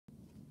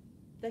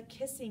The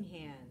Kissing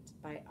Hand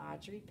by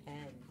Audrey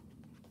Penn.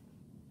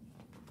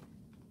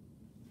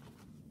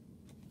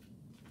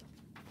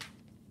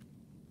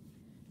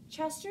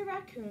 Chester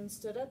Raccoon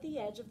stood at the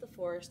edge of the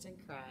forest and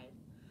cried.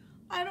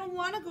 "I don't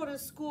want to go to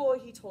school,"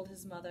 he told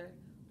his mother.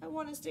 "I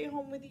want to stay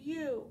home with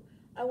you.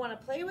 I want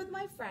to play with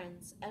my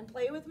friends and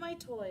play with my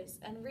toys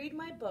and read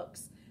my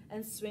books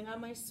and swing on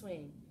my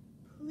swing.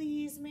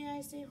 Please, may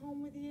I stay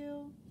home with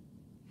you?"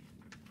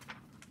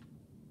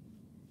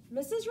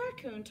 Mrs.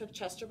 Raccoon took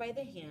Chester by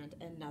the hand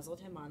and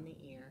nuzzled him on the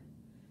ear.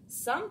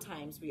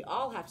 "Sometimes we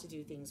all have to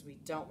do things we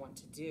don't want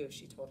to do,"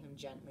 she told him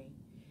gently,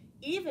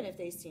 "even if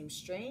they seem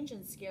strange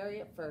and scary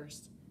at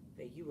first,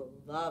 but you will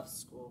love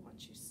school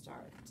once you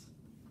start.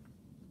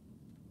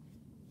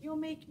 You'll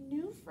make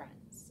new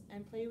friends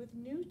and play with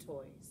new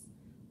toys,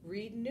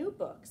 read new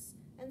books,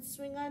 and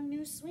swing on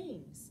new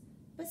swings.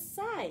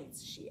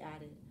 Besides," she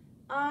added,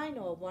 "I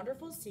know a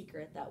wonderful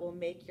secret that will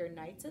make your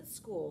nights at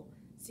school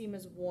seem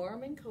as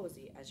warm and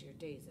cozy as your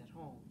days at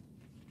home."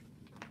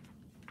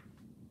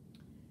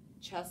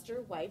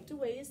 Chester wiped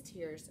away his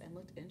tears and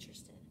looked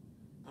interested.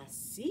 "A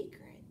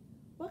secret?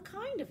 What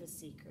kind of a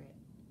secret?"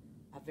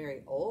 "A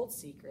very old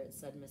secret,"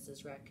 said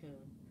Mrs.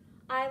 Raccoon.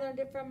 "I learned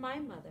it from my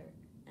mother,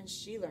 and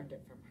she learned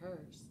it from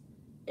hers.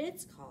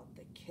 It's called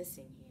the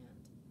Kissing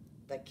Hand."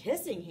 "The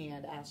Kissing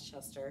Hand?" asked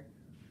Chester.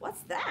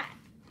 "What's that?"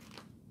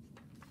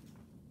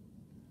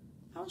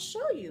 "I'll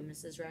show you."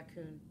 Mrs.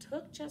 Raccoon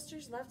took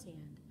Chester's left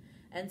hand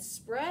and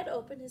spread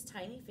open his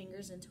tiny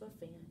fingers into a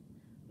fan.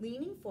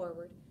 Leaning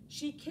forward,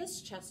 she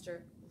kissed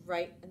Chester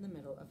right in the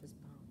middle of his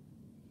palm.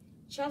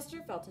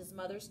 Chester felt his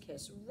mother's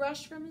kiss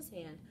rush from his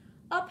hand,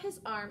 up his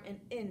arm,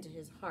 and into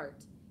his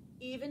heart.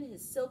 Even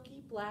his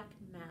silky black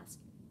mask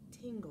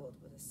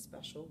tingled with a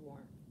special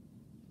warmth.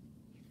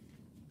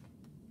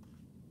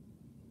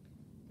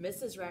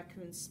 Mrs.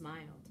 Raccoon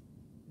smiled.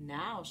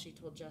 "Now," she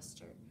told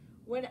Chester,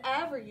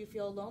 "whenever you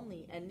feel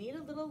lonely and need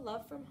a little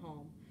love from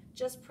home,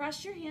 just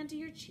press your hand to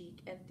your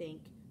cheek and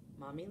think,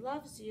 'Mommy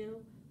loves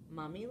you,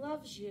 Mommy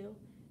loves you,'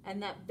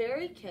 and that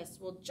very kiss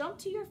will jump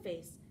to your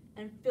face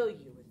and fill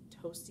you with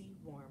toasty,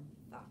 warm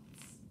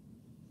thoughts."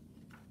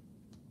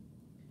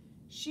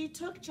 She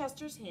took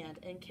Chester's hand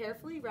and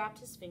carefully wrapped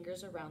his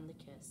fingers around the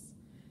kiss.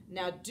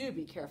 "Now do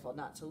be careful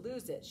not to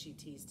lose it," she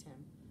teased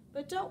him.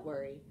 "But don't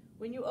worry,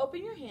 when you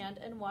open your hand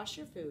and wash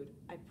your food,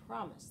 I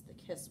promise the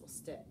kiss will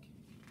stick."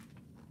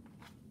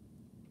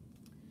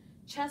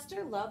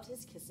 Chester loved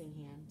his kissing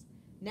hand.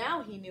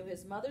 Now he knew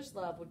his mother's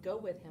love would go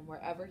with him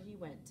wherever he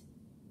went,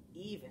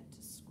 even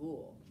to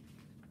school.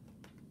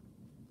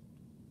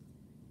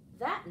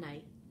 That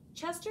night,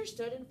 Chester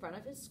stood in front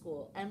of his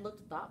school and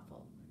looked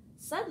thoughtful.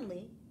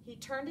 Suddenly, he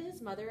turned to his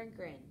mother and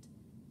grinned.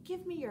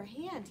 "Give me your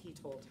hand," he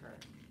told her.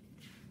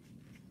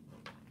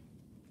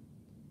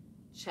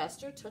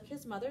 Chester took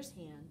his mother's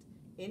hand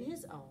in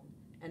his own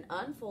and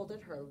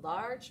unfolded her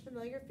large,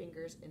 familiar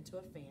fingers into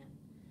a fan.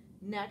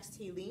 Next,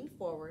 he leaned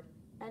forward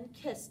and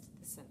kissed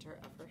the center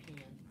of her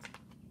hand.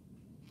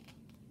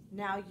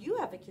 "Now you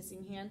have a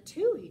kissing hand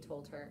too," he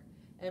told her,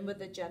 and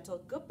with a gentle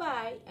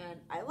goodbye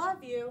and "I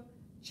love you,"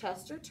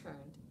 Chester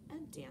turned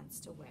and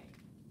danced away.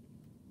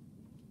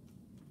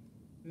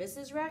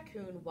 Mrs.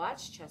 Raccoon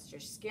watched Chester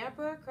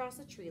scamper across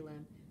a tree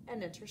limb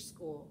and enter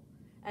school,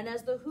 and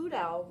as the hoot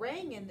owl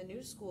rang in the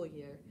new school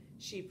year,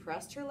 she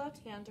pressed her left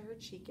hand to her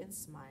cheek and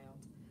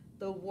smiled.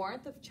 The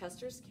warmth of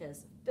Chester's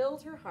kiss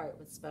filled her heart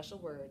with special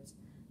words.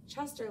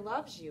 "Chester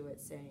loves you,"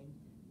 it sang.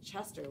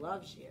 "Chester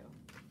loves you."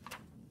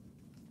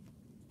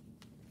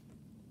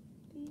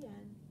 The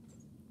end.